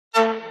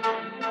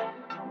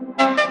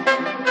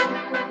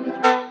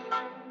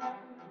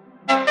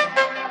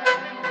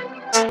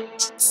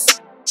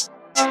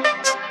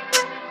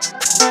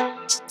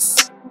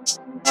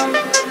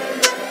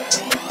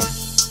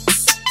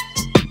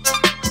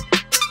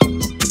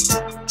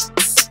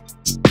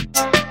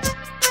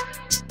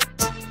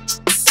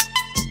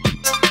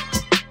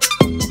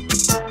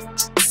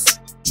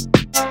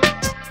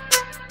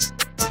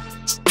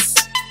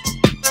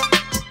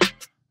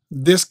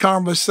This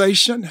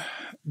conversation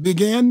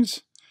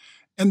begins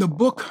in the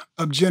book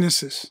of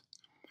Genesis.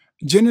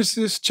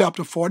 Genesis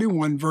chapter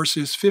 41,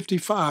 verses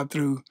 55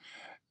 through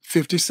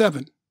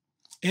 57.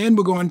 And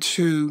we're going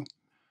to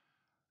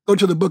go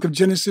to the book of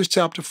Genesis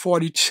chapter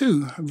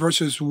 42,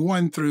 verses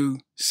 1 through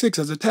 6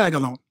 as a tag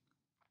along.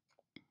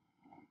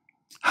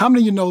 How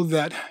many of you know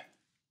that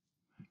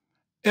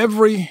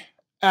every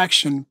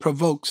action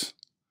provokes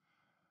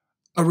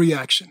a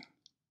reaction?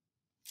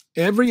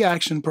 Every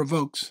action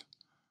provokes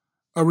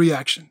a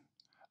reaction.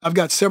 I've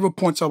got several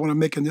points I want to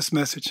make in this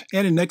message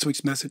and in next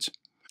week's message.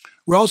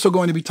 We're also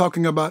going to be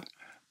talking about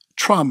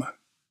trauma.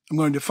 I'm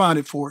going to define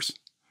it for us.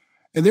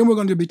 And then we're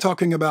going to be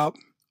talking about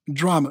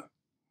drama.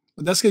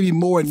 But that's going to be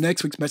more in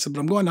next week's message,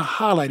 but I'm going to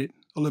highlight it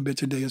a little bit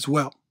today as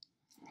well.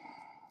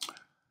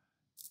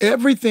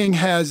 Everything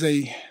has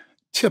a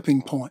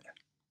tipping point,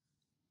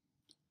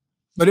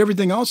 but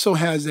everything also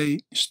has a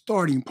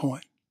starting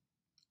point.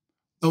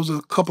 Those are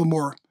a couple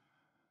more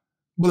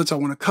bullets I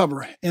want to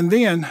cover. And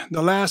then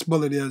the last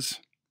bullet is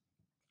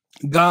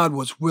God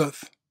was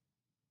with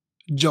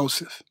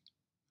Joseph.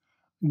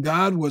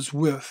 God was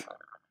with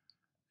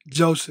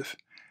Joseph.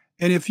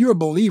 And if you're a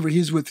believer,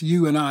 he's with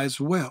you and I as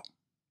well.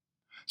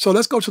 So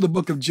let's go to the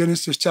book of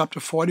Genesis chapter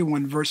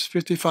 41, verse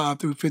 55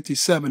 through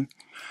 57. And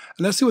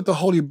let's see what the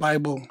Holy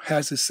Bible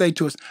has to say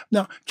to us.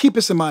 Now, keep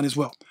this in mind as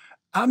well.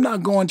 I'm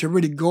not going to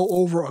really go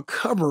over or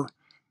cover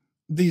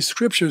these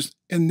scriptures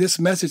in this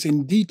message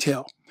in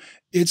detail.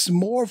 It's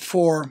more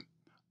for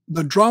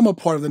the drama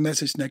part of the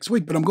message next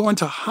week, but I'm going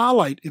to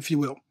highlight, if you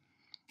will,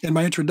 in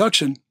my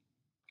introduction,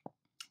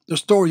 the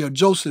story of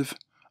Joseph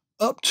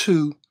up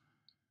to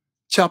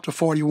chapter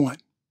 41.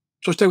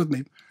 So stay with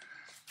me.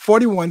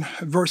 41,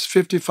 verse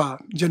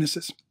 55,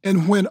 Genesis.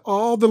 And when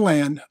all the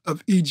land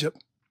of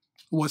Egypt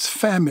was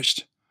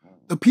famished,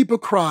 the people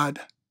cried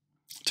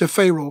to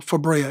Pharaoh for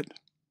bread.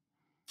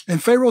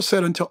 And Pharaoh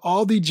said unto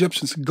all the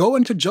Egyptians, go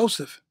unto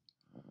Joseph,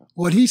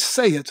 what he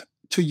saith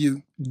to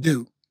you,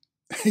 do.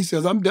 He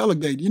says, I'm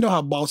delegating. You know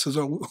how bosses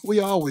are. We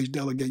always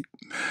delegate.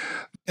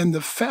 And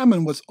the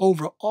famine was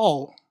over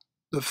all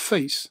the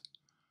face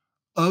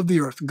of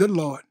the earth. Good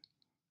Lord.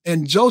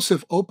 And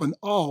Joseph opened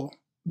all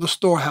the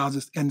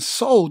storehouses and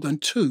sold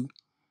unto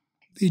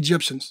the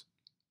Egyptians.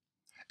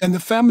 And the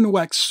famine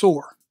waxed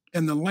sore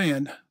in the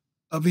land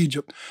of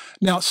Egypt.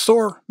 Now,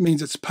 sore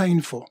means it's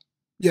painful.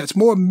 Yeah, it's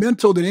more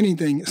mental than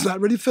anything. It's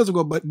not really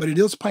physical, but it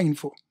is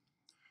painful.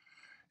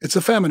 It's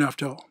a famine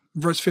after all.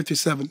 Verse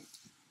 57.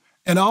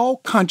 And all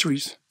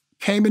countries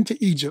came into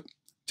Egypt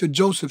to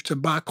Joseph to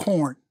buy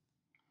corn,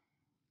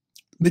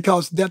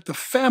 because that the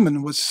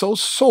famine was so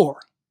sore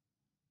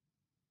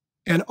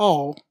in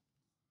all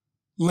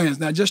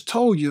lands. Now, I just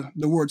told you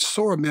the word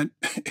sore meant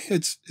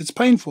it's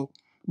painful,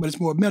 but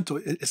it's more mental.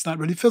 It's not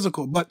really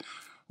physical. But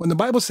when the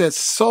Bible says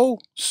so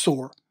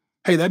sore,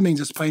 hey, that means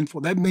it's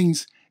painful. That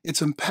means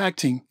it's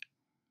impacting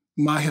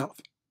my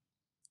health.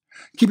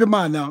 Keep in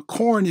mind now,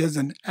 corn is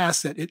an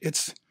asset.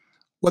 It's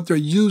what they're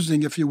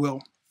using, if you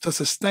will, to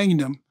sustain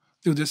them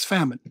through this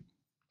famine.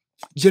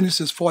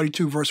 Genesis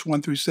 42, verse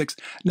 1 through 6.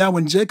 Now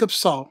when Jacob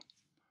saw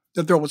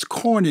that there was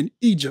corn in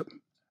Egypt,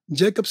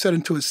 Jacob said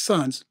unto his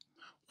sons,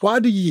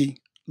 why do ye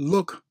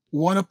look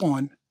one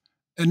upon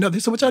another? He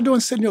said, what y'all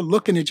doing sitting here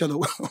looking at each other?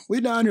 We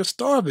down here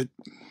starving.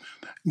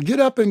 Get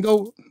up and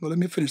go. Well, let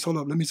me finish. Hold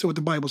up. Let me see what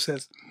the Bible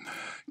says.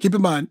 Keep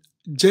in mind,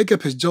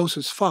 Jacob is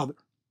Joseph's father.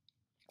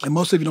 And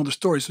most of you know the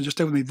story, so just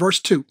stay with me. Verse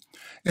 2.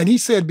 And he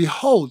said,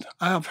 behold,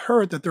 I have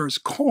heard that there is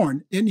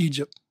corn in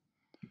Egypt.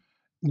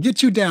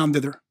 Get you down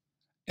thither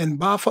and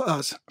buy for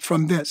us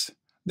from thence,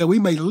 that we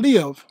may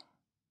live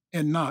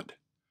and not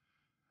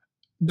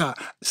die.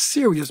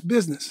 Serious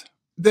business.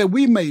 That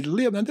we may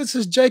live. Now, this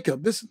is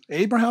Jacob. This is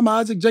Abraham,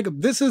 Isaac,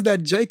 Jacob. This is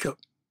that Jacob.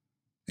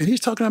 And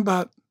he's talking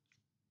about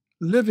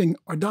living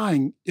or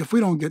dying if we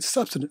don't get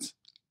substance.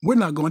 We're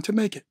not going to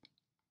make it.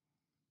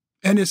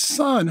 And his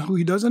son, who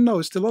he doesn't know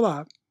is still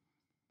alive,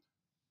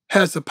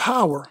 has the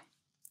power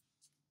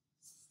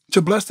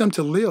to bless them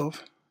to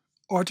live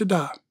or to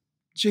die.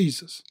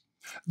 Jesus.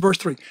 Verse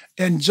 3.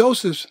 And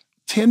Joseph's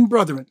 10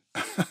 brethren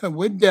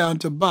went down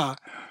to buy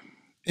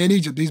in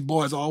Egypt. These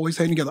boys always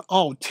hang together,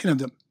 all 10 of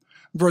them.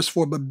 Verse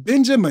 4. But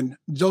Benjamin,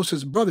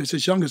 Joseph's brother, is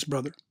his youngest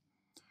brother.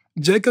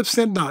 Jacob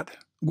sent not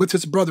with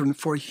his brethren,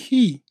 for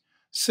he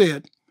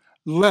said,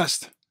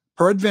 lest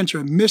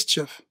peradventure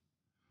mischief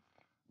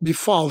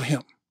befall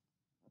him.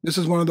 This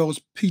is one of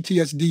those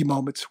PTSD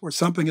moments where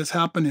something has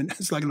happened and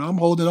it's like, no, I'm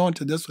holding on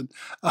to this one.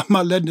 I'm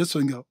not letting this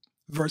one go.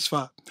 Verse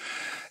 5.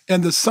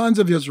 And the sons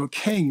of Israel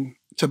came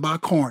to buy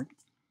corn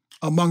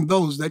among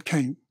those that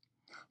came,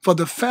 for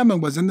the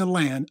famine was in the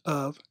land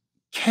of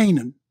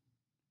Canaan.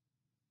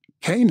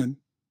 Canaan,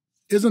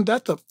 isn't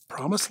that the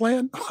promised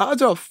land? How's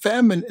there a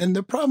famine in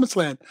the promised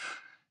land?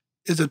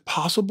 Is it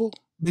possible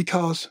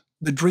because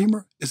the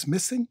dreamer is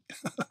missing?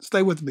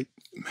 Stay with me.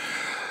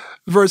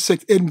 Verse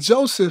 6, and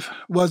Joseph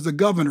was the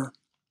governor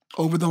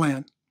over the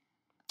land,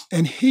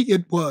 and he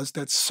it was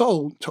that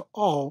sold to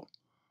all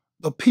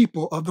the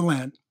people of the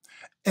land.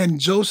 And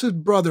Joseph's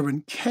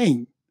brethren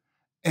came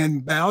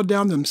and bowed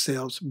down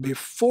themselves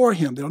before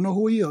him. They don't know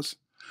who he is,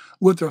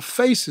 with their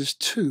faces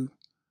to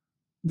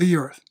the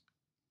earth.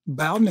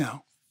 Bow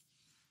now,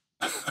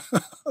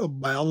 or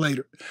bow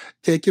later.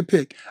 Take your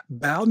pick.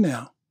 Bow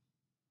now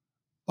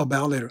or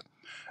bow later.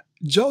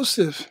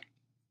 Joseph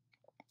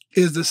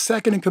is the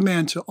second in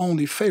command to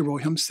only Pharaoh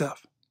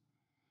himself.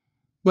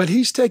 But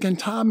he's taking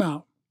time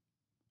out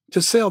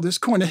to sell this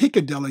coin. Now, he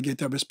could delegate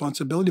that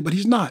responsibility, but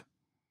he's not.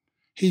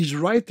 He's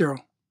right there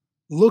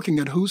looking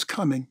at who's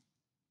coming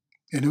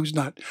and who's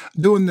not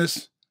during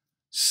this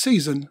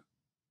season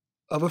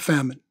of a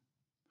famine.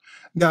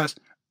 Guys,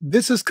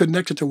 this is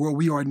connected to where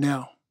we are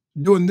now.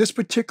 During this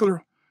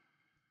particular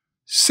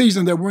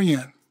season that we're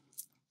in,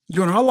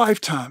 during our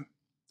lifetime,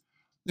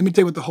 let me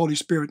tell you what the Holy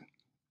Spirit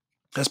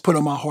has put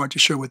on my heart to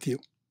share with you.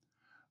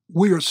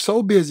 We are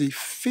so busy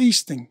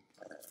feasting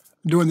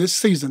during this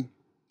season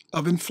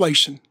of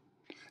inflation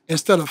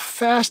instead of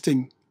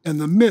fasting in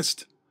the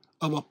midst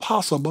of a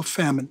possible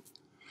famine.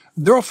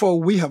 Therefore,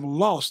 we have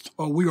lost,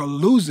 or we are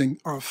losing,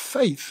 our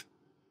faith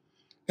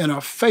and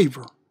our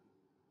favor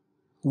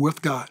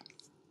with God.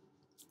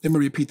 Let me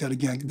repeat that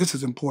again. This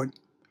is important.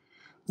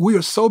 We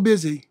are so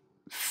busy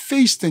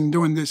feasting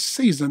during this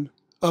season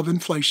of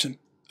inflation.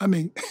 I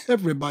mean,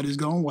 everybody's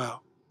going wild.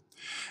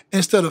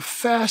 Instead of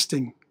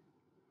fasting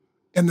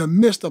in the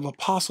midst of a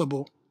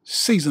possible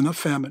season of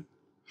famine.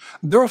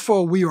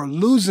 Therefore, we are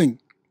losing,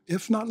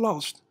 if not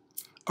lost,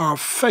 our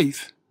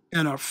faith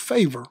and our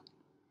favor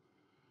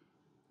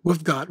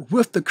with God,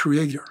 with the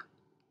Creator.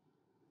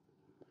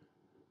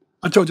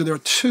 I told you there are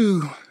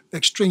two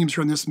extremes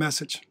here in this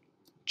message,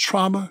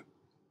 trauma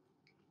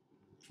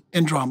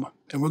and drama.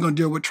 And we're going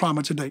to deal with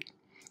trauma today.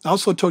 I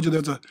also told you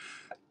there's a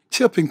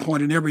tipping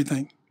point in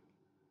everything.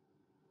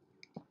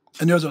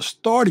 And there's a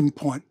starting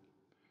point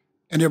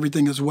in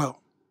everything as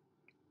well.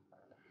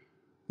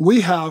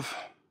 We have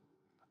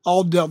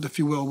all dealt, if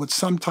you will, with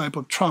some type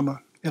of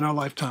trauma in our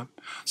lifetime.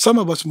 Some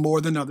of us more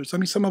than others. I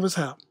mean, some of us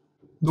have.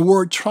 The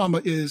word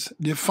trauma is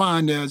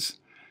defined as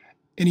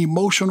an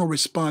emotional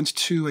response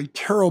to a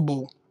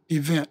terrible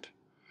event,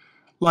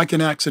 like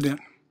an accident,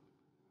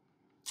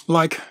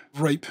 like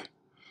rape,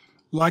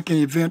 like an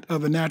event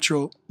of a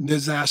natural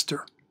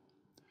disaster.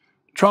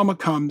 Trauma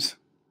comes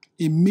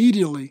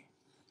immediately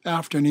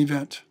after an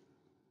event.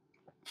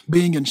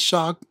 Being in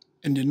shock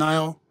and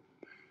denial,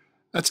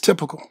 that's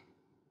typical.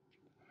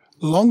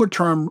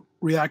 Longer-term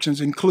reactions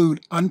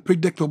include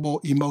unpredictable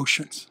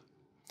emotions.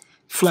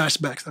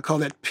 Flashbacks, I call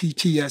that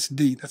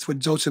PTSD. That's what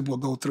Joseph will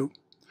go through.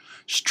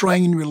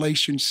 Strained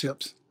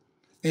relationships,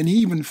 and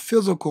even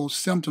physical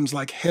symptoms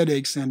like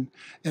headaches and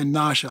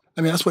nausea.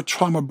 I mean, that's what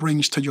trauma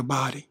brings to your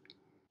body.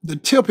 The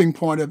tipping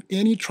point of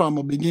any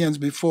trauma begins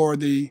before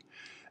the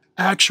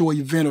actual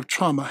event of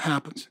trauma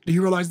happens. Do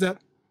you realize that?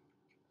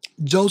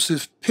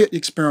 Joseph's pit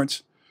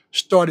experience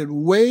started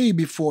way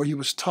before he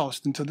was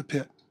tossed into the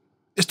pit.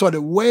 It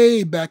started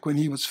way back when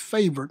he was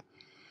favored,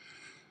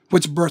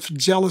 which birthed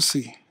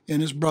jealousy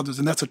in his brothers.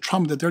 And that's a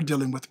trauma that they're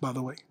dealing with, by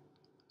the way.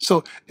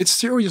 So it's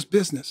serious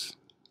business.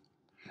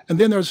 And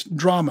then there's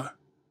drama,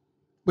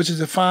 which is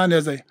defined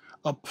as a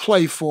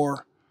play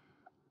for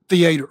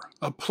theater,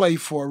 a play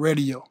for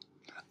radio,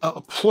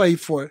 a play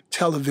for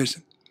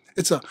television.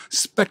 It's a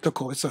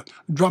spectacle. It's a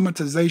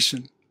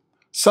dramatization.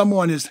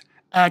 Someone is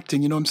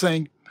acting, you know what I'm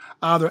saying?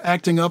 Either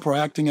acting up or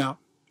acting out.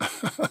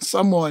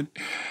 Someone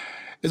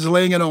is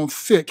laying it on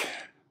thick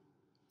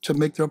to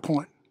make their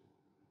point.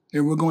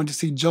 And we're going to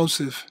see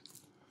Joseph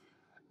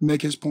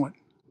make his point.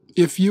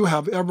 If you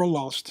have ever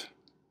lost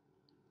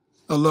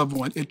a loved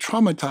one, it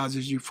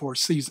traumatizes you for a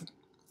season.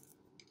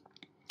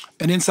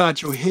 And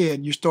inside your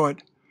head, you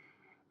start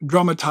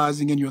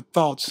dramatizing in your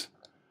thoughts.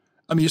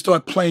 I mean, you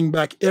start playing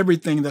back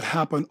everything that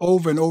happened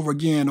over and over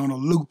again on a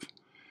loop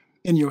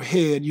in your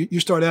head. You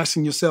start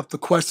asking yourself the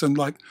question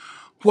like,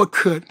 what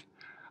could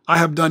I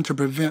have done to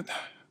prevent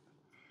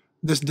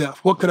this death?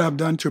 What could I have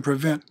done to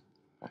prevent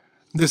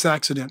this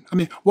accident? I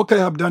mean, what could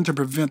I have done to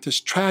prevent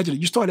this tragedy?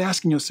 You start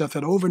asking yourself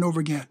that over and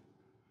over again.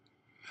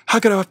 How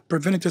could I have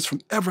prevented this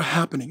from ever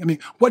happening? I mean,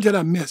 what did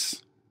I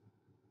miss?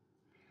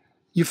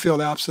 You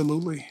feel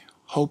absolutely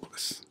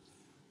hopeless.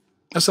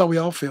 That's how we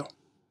all feel.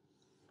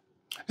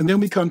 And then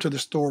we come to the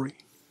story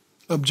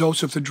of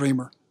Joseph the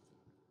dreamer,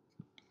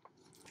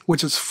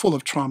 which is full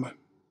of trauma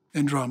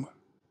and drama.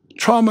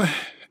 Trauma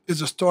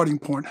is a starting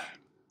point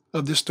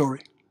of this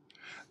story.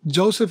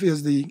 Joseph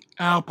is the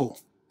apple,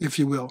 if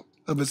you will,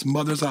 of his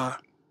mother's eye.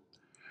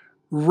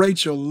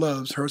 Rachel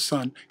loves her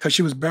son because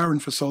she was barren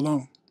for so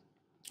long.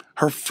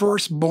 Her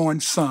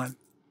firstborn son,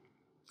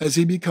 as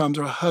he becomes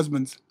her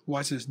husband's,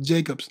 watch this,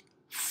 Jacob's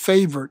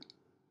favorite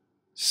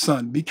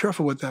son. Be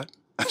careful with that.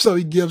 So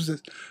he gives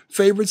his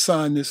favorite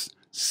son this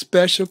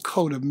special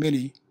coat of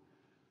many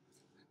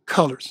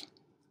colors.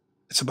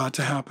 It's about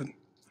to happen.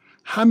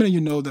 How many of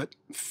you know that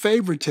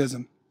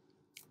favoritism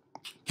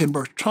can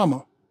birth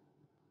trauma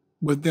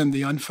within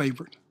the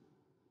unfavored?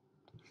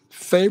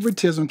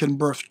 Favoritism can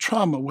birth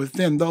trauma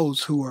within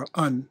those who are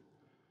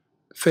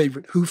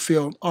unfavored, who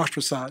feel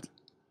ostracized,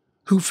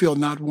 who feel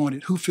not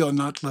wanted, who feel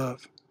not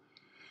loved.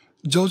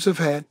 Joseph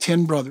had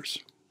 10 brothers,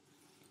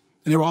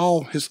 and they were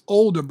all his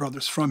older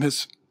brothers from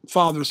his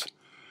father's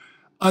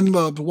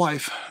unloved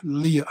wife,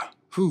 Leah.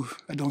 Whew,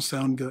 that don't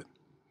sound good.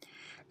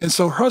 And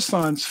so her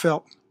sons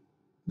felt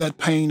that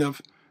pain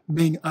of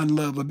being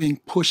unloved, of being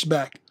pushed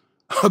back,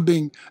 of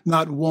being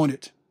not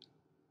wanted,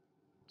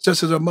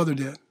 just as her mother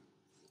did.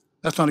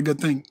 That's not a good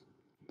thing.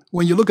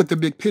 When you look at the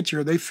big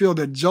picture, they feel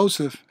that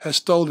Joseph has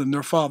stolen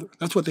their father.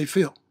 That's what they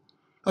feel.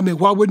 I mean,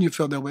 why wouldn't you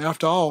feel that way?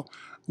 After all,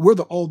 we're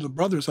the older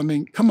brothers. I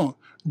mean, come on.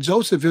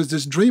 Joseph is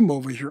this dream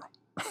over here.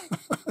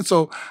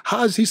 So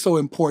how is he so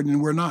important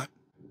and we're not?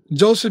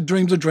 Joseph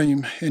dreams a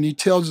dream, and he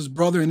tells his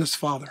brother and his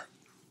father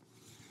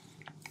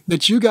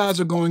that you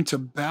guys are going to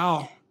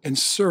bow and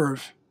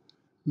serve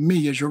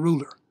me as your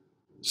ruler.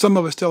 Some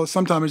of us tell us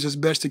sometimes it's just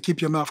best to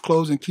keep your mouth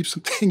closed and keep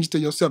some things to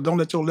yourself. Don't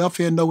let your left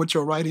hand know what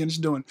your right hand is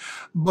doing.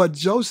 But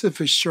Joseph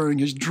is sharing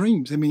his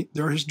dreams. I mean,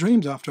 they're his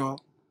dreams after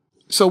all.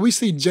 So we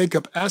see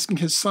Jacob asking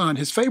his son,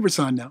 his favorite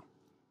son now,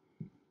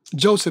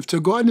 Joseph,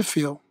 to go out in the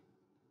field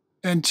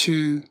and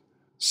to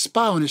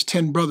spy on his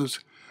 10 brothers.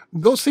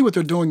 Go see what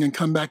they're doing and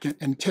come back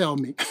and tell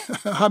me.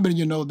 How many of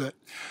you know that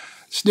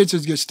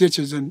snitches get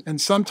stitches,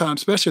 and sometimes,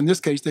 especially in this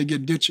case, they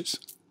get ditches?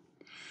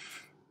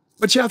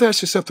 But you have to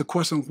ask yourself the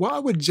question, why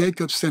would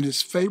Jacob send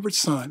his favorite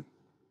son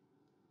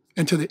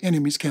into the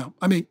enemy's camp?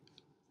 I mean,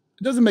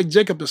 it doesn't make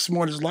Jacob the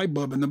smartest light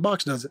bulb in the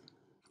box, does it?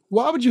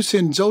 Why would you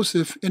send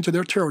Joseph into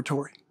their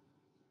territory?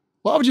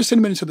 Why would you send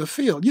him into the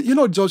field? You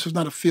know Joseph's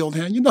not a field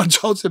hand. You know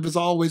Joseph is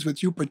always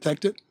with you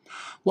protected.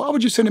 Why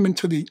would you send him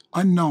into the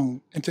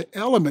unknown, into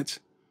elements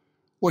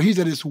where he's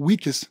at his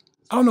weakest?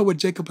 I don't know what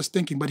Jacob was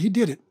thinking, but he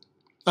did it.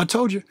 I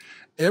told you,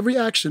 every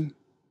action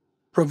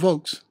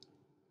provokes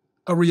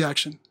a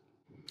reaction.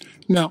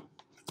 Now,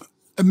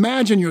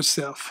 imagine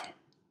yourself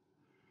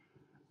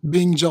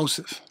being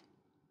Joseph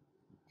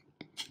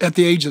at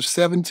the age of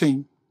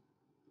 17,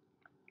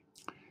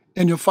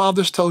 and your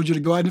father's told you to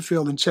go out in the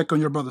field and check on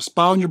your brothers,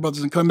 spy on your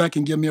brothers, and come back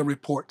and give me a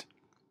report.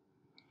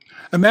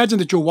 Imagine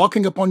that you're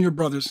walking up on your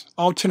brothers,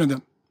 all 10 of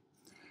them,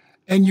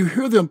 and you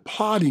hear them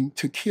plotting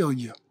to kill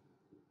you.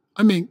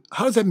 I mean,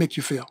 how does that make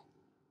you feel?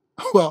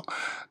 Well,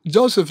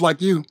 Joseph,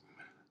 like you,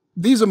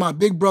 these are my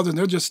big brothers, and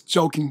they're just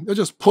joking. They're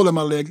just pulling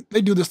my leg.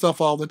 They do this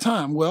stuff all the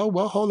time. Well,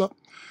 hold up.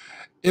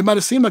 It might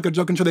have seemed like a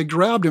joke until they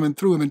grabbed him and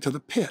threw him into the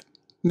pit.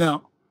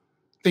 Now,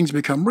 things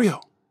become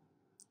real.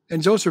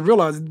 And Joseph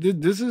realized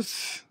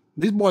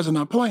these boys are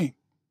not playing.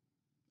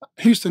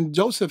 Houston,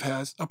 Joseph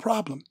has a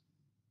problem.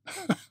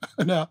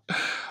 Now,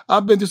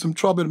 I've been through some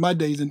trouble in my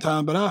days and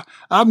time, but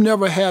I've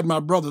never had my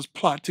brothers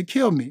plot to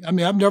kill me. I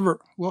mean, I've never,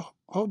 well,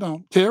 hold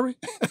on. Terry,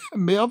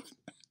 Melvin,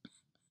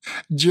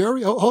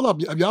 Jerry, hold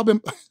up. Have y'all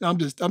been, I'm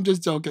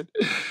just joking.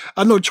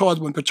 I know Charles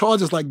wouldn't, but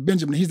Charles is like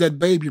Benjamin. He's that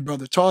baby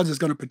brother. Charles is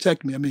going to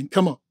protect me. I mean,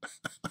 come on.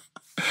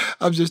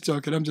 I'm just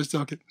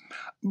joking.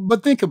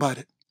 But think about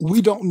it.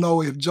 We don't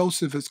know if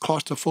Joseph is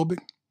claustrophobic,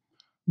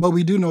 but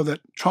we do know that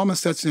trauma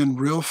sets in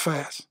real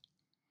fast.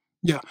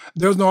 Yeah,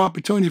 there's no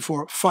opportunity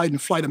for fight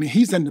and flight. I mean,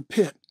 he's in the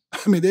pit.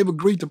 I mean, they've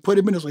agreed to put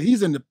him in there, so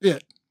he's in the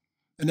pit.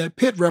 And that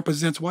pit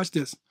represents, watch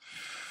this,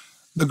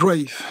 the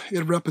grave.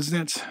 It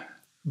represents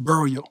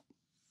burial.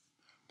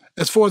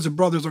 As far as the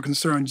brothers are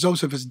concerned,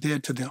 Joseph is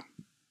dead to them.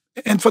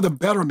 And for the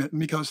betterment,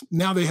 because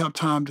now they have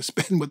time to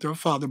spend with their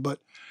father. But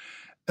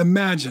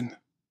imagine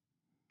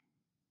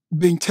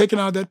being taken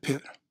out of that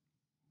pit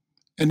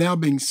and now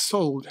being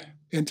sold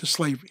into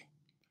slavery.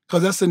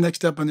 Because that's the next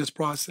step in this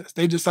process.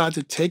 They decide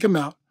to take him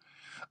out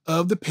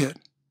of the pit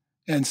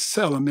and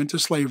sell him into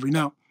slavery.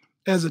 Now,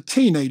 as a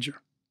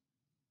teenager,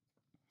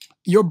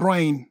 your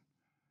brain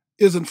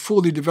isn't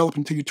fully developed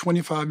until you're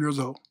 25 years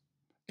old.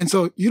 And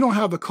so you don't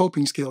have the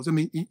coping skills. I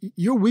mean,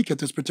 you're weak at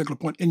this particular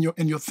point in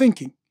your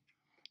thinking.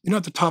 You're not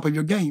at the top of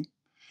your game.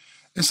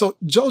 And so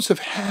Joseph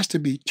has to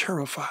be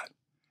terrified.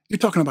 You're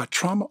talking about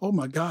trauma? Oh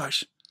my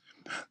gosh.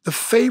 The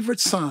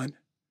favorite son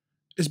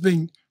is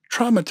being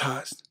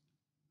traumatized,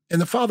 and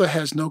the father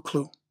has no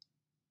clue.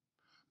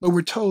 But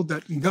we're told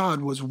that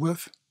God was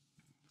with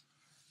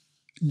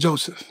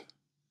Joseph.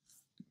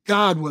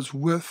 God was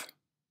with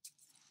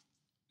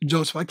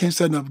Joseph. I can't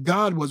say enough.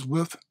 God was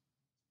with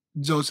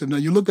Joseph. Now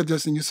you look at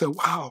this and you say,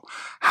 wow,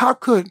 how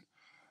could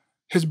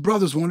his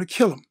brothers want to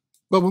kill him?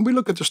 But when we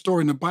look at the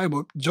story in the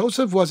Bible,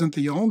 Joseph wasn't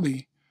the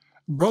only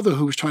brother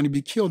who was trying to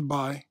be killed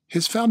by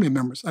his family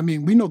members. I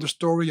mean, we know the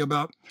story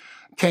about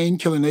Cain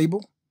killing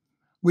Abel.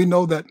 We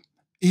know that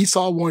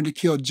Esau wanted to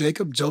kill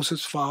Jacob,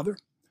 Joseph's father.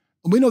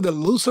 And we know that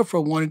Lucifer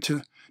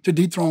wanted to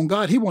dethrone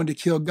God. He wanted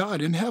to kill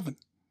God in heaven.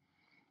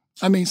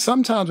 I mean,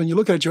 sometimes when you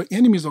look at it, your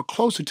enemies are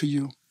closer to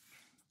you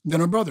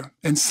than a brother.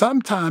 And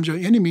sometimes your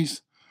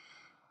enemies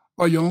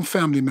are your own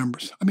family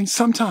members. I mean,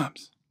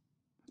 sometimes.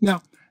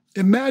 Now,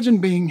 Imagine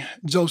being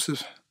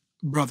Joseph's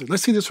brother.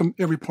 Let's see this from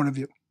every point of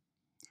view.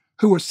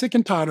 Who were sick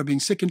and tired of being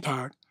sick and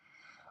tired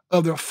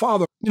of their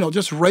father,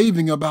 just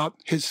raving about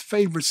his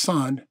favorite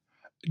son,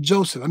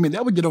 Joseph. I mean,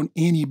 that would get on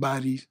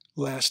anybody's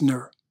last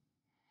nerve.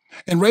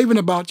 And raving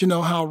about,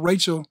 how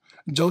Rachel,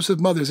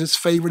 Joseph's mother, is his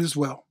favorite as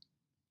well.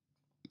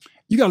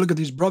 You got to look at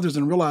these brothers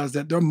and realize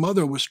that their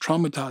mother was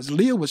traumatized.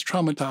 Leah was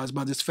traumatized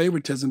by this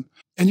favoritism.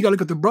 And you got to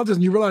look at the brothers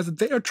and you realize that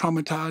they are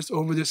traumatized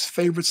over this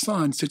favorite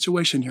son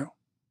situation here.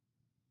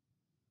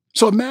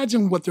 So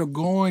imagine what they're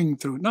going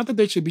through. Not that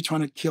they should be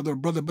trying to kill their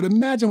brother, but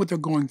imagine what they're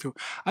going through.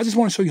 I just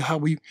want to show you how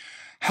we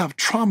have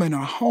trauma in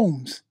our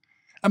homes.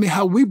 I mean,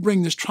 how we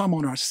bring this trauma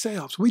on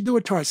ourselves. We do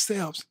it to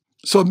ourselves.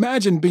 So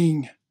imagine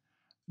being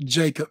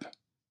Jacob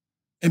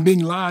and being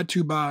lied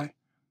to by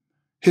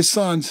his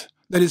sons,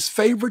 that his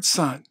favorite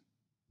son,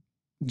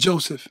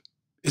 Joseph,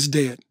 is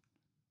dead.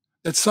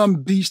 That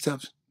some beast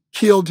has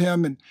killed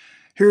him, and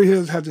here he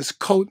is, have this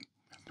coat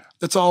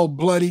that's all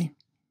bloody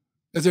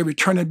as they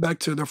return it back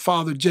to their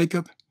father,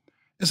 Jacob.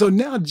 And so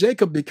now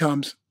Jacob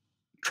becomes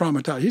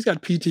traumatized. He's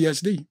got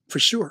PTSD for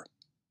sure.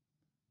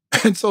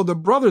 And so the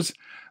brothers,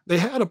 they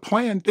had a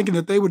plan thinking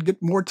that they would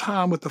get more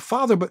time with the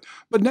father, but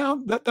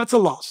now that's a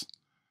loss.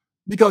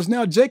 Because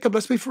now Jacob,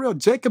 let's be for real,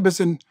 Jacob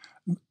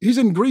he's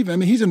in grieving. I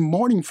mean, he's in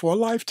mourning for a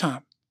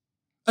lifetime.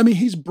 I mean,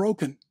 he's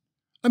broken.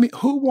 I mean,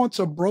 who wants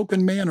a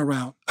broken man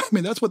around? I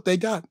mean, that's what they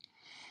got.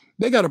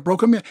 They got a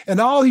broken man. And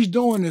all he's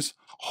doing is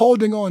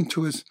holding on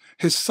to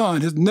his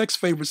son. His next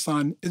favorite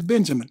son is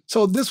Benjamin.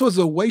 So this was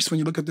a waste when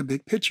you look at the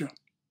big picture.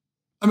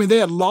 I mean, they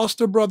had lost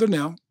their brother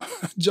now,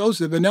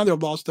 Joseph, and now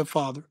they've lost their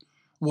father.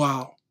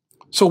 Wow.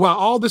 So while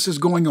all this is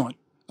going on,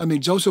 I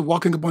mean, Joseph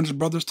walking up on his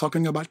brothers,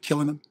 talking about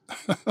killing them.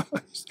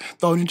 He's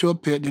thrown into a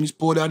pit, then he's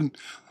pulled out and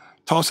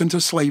tossed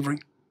into slavery.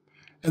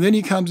 And then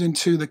he comes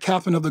into the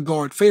captain of the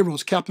guard,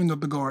 Pharaoh's captain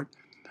of the guard,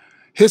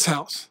 his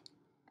house.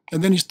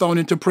 And then he's thrown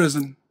into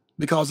prison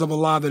because of a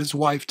lie that his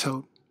wife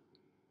told.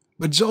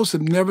 But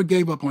Joseph never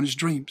gave up on his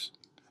dreams.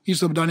 He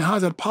said, Donnie, how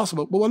is that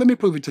possible? Well, let me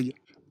prove it to you.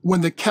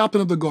 When the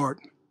captain of the guard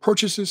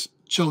purchases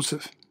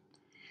Joseph,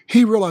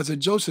 he realized that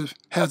Joseph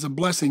has a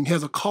blessing,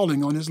 has a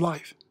calling on his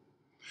life.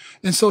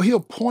 And so he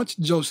appoints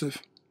Joseph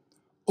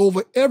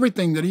over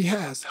everything that he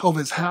has, over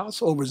his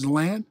house, over his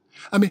land.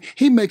 I mean,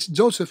 he makes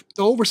Joseph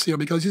the overseer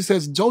because he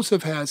says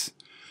Joseph has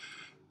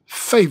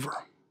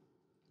favor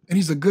and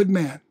he's a good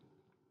man.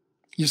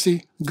 You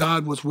see,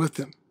 God was with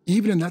him.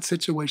 Even in that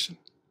situation,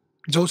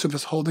 Joseph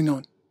is holding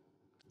on.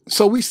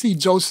 So we see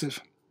Joseph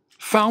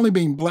finally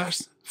being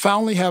blessed,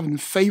 finally having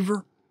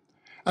favor.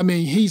 I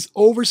mean, he's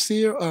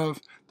overseer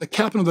of the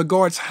captain of the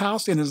guard's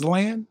house and his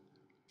land.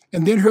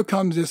 And then here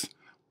comes this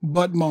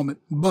but moment.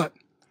 But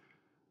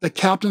the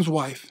captain's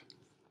wife,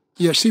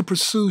 she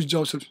pursues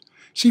Joseph.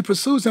 She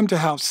pursues him to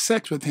have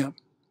sex with him.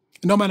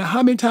 And no matter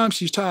how many times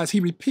she tries, he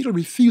repeatedly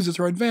refuses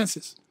her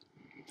advances.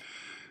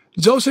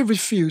 Joseph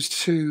refused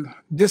to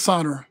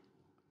dishonor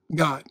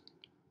God,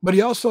 but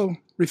he also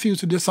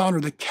refused to dishonor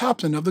the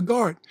captain of the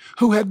guard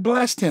who had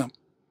blessed him.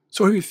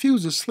 So he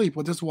refused to sleep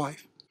with his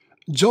wife.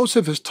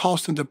 Joseph is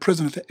tossed into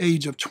prison at the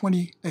age of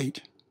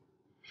 28,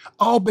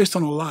 all based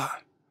on a lie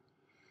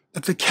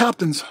that the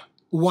captain's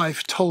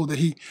wife told that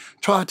he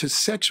tried to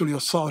sexually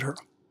assault her.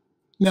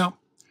 Now,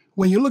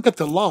 when you look at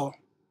the law,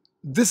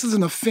 this is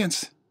an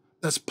offense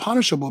that's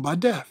punishable by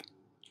death.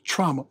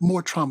 Trauma,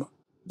 more trauma.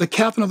 The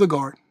captain of the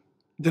guard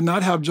did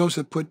not have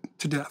Joseph put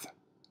to death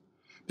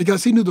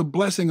because he knew the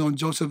blessing on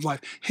Joseph's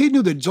life. He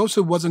knew that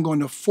Joseph wasn't going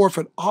to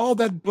forfeit all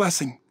that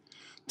blessing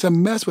to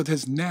mess with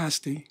his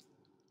nasty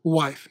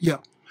wife. Yeah,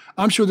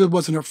 I'm sure this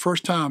wasn't her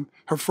first time,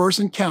 her first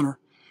encounter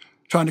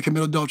trying to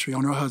commit adultery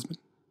on her husband.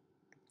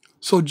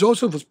 So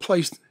Joseph was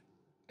placed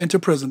into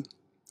prison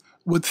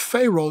with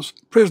Pharaoh's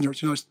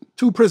prisoners. It's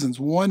two prisons.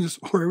 One is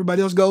where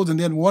everybody else goes, and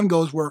then one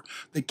goes where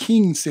the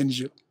king sends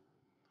you.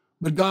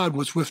 But God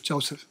was with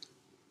Joseph,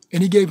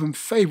 and he gave him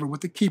favor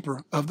with the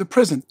keeper of the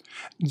prison.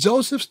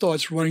 Joseph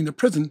starts running the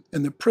prison,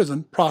 and the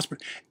prison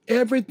prospered.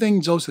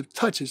 Everything Joseph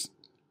touches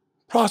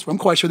prospered. I'm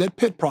quite sure that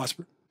pit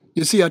prospered.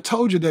 You see, I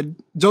told you that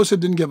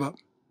Joseph didn't give up,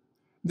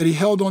 that he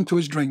held on to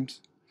his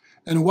dreams.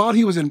 And while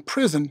he was in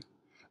prison,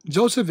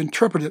 Joseph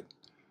interpreted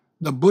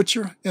the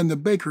butcher and the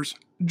baker's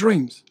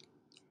dreams.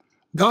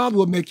 God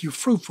will make you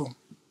fruitful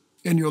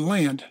in your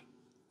land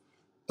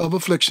of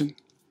affliction.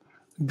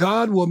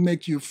 God will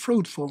make you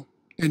fruitful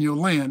in your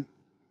land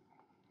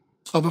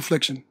of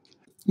affliction.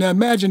 Now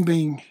imagine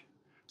being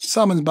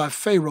summoned by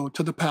Pharaoh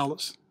to the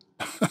palace.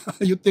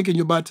 You're thinking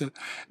you're about to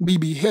be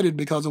beheaded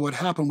because of what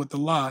happened with the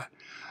lie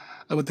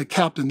with the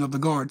captain of the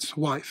guard's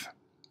wife.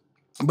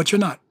 But you're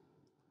not.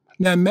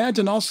 Now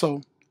imagine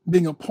also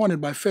being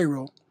appointed by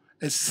Pharaoh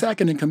as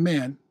second in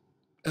command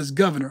as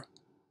governor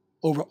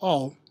over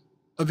all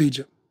of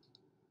Egypt.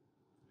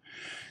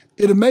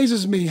 It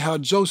amazes me how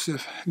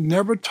Joseph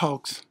never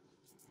talks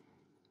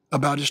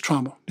about his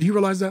trauma. Do you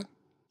realize that?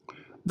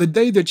 The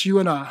day that you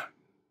and I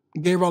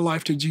gave our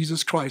life to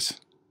Jesus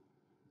Christ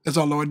as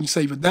our Lord and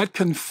Savior, that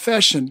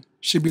confession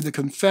should be the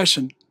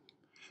confession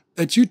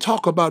that you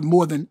talk about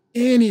more than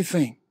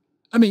anything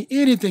I mean,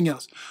 anything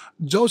else.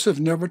 Joseph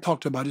never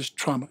talked about his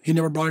trauma. He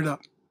never brought it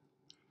up.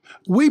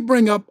 We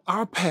bring up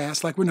our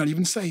past like we're not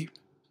even saved.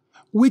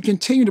 We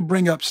continue to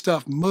bring up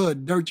stuff,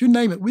 mud, dirt, you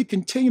name it. We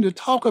continue to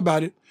talk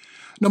about it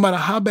no matter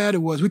how bad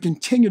it was. We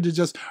continue to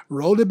just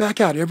roll it back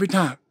out every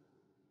time.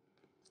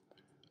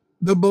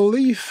 The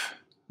belief,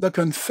 the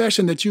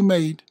confession that you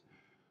made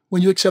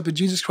when you accepted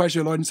Jesus Christ,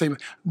 your Lord and Savior,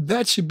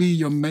 that should be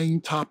your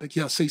main topic.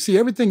 Yeah, see,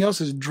 everything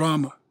else is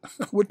drama.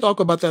 We'll talk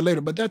about that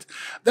later, but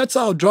that's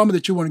all drama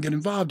that you want to get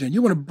involved in.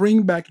 You want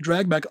to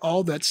drag back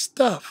all that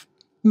stuff.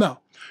 No,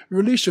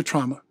 release your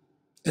trauma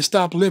and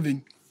stop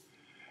living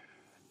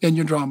in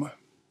your drama.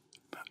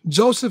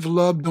 Joseph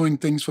loved doing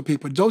things for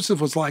people. Joseph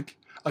was like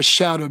a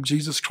shadow of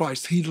Jesus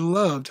Christ. He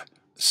loved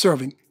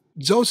serving.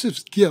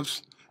 Joseph's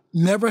gifts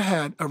never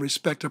had a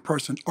respect of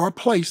person or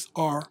place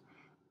or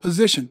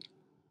position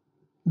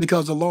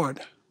because the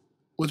Lord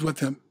was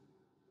with him.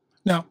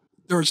 Now,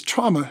 there is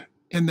trauma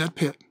in that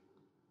pit,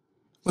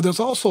 but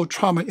there's also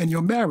trauma in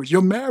your marriage.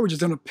 Your marriage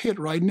is in a pit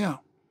right now,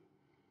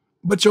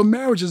 but your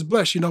marriage is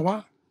blessed. You know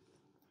why?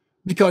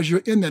 Because you're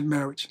in that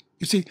marriage.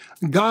 You see,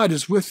 God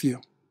is with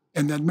you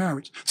in that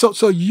marriage.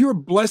 So you're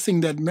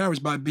blessing that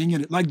marriage by being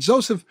in it. Like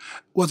Joseph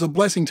was a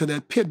blessing to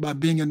that pit by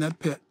being in that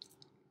pit.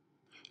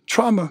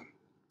 Trauma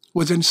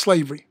was in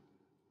slavery.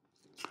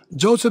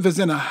 Joseph is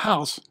in a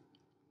house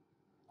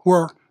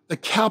where the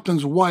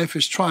captain's wife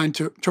is trying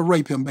to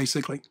rape him,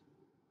 basically.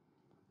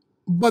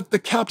 But the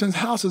captain's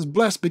house is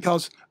blessed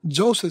because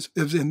Joseph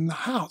is in the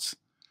house.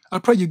 I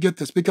pray you get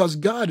this, because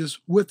God is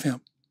with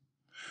him.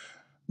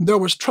 There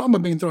was trauma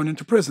being thrown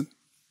into prison.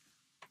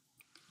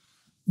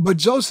 But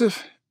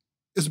Joseph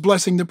is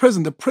blessing the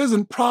prison. The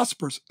prison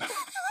prospers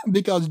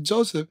because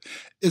Joseph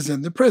is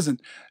in the prison.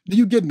 Do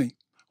you get me?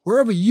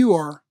 Wherever you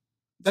are,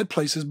 that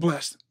place is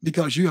blessed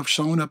because you have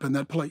shown up in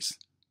that place.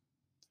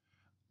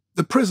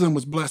 The prison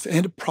was blessed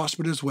and it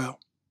prospered as well.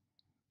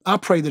 I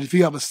pray that if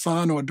you have a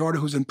son or a daughter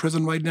who's in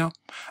prison right now,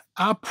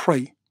 I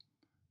pray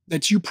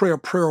that you pray a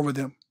prayer over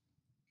them,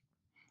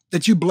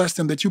 that you bless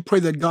them, that you pray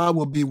that God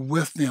will be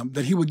with them,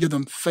 that he will give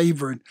them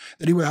favor, and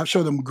that he will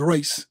show them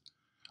grace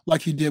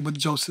like he did with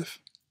Joseph.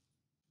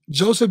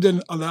 Joseph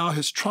didn't allow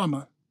his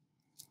trauma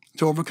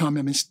to overcome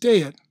him.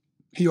 Instead,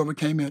 he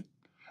overcame it.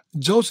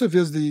 Joseph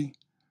is the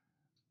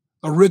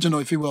original,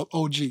 if you will,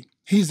 OG.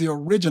 He's the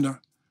original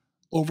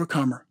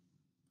overcomer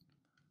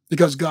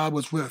because God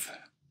was with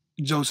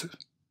Joseph.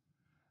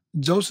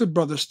 Joseph's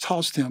brothers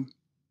tossed him.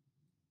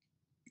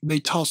 They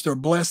tossed their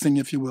blessing,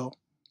 if you will,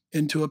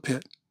 into a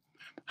pit.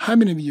 How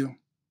many of you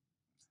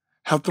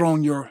have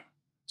thrown your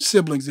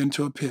siblings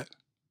into a pit?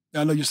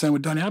 I know you're saying,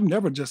 well, Donnie, I've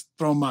never just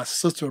thrown my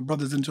sister or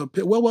brothers into a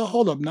pit. Well,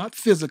 hold up, not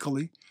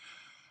physically,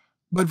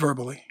 but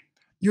verbally.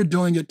 You're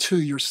doing it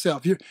to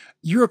yourself.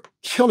 You're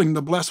killing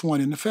the blessed one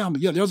in the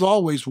family. Yeah, there's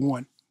always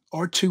one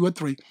or two or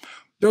three.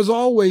 There's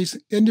always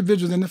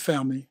individuals in the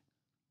family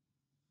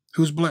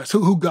who's blessed,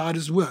 who God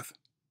is with.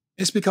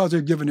 It's because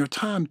they're giving their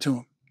time to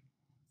him.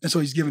 And so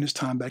he's giving his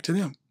time back to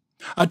them.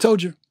 I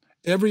told you,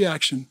 every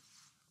action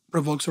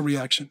provokes a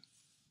reaction.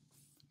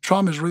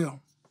 Trauma is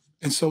real,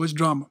 and so is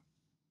drama.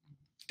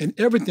 And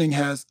everything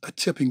has a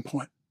tipping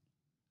point.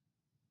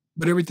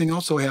 But everything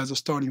also has a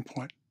starting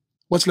point.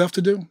 What's left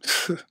to do?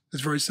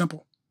 It's very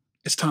simple.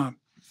 It's time.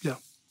 Yeah.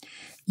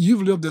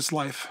 You've lived this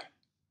life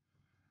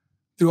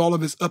through all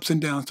of its ups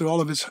and downs, through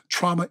all of its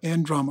trauma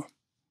and drama,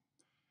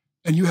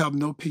 and you have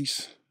no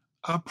peace.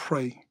 I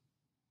pray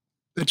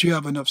that you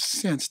have enough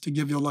sense to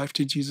give your life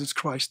to Jesus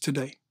Christ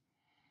today.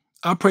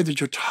 I pray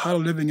that you're tired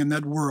of living in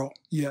that world.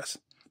 Yes.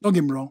 Don't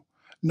get me wrong.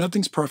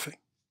 Nothing's perfect.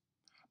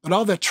 But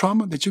all that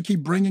trauma that you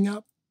keep bringing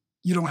up,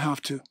 you don't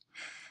have to.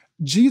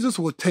 Jesus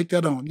will take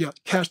that on. Yeah,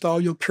 cast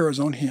all your cares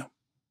on him.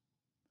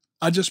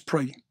 I just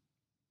pray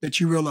that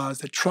you realize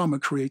that trauma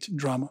creates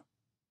drama.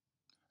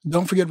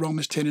 Don't forget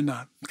Romans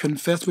 10:9.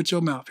 Confess with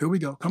your mouth. Here we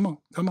go. Come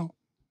on.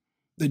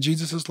 That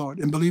Jesus is Lord.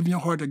 And believe in your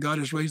heart that God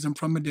has raised him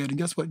from the dead. And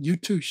guess what? You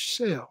too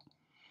shall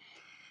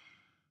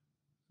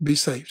be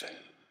saved.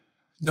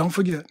 Don't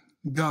forget,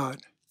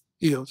 God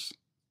is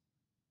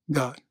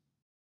God.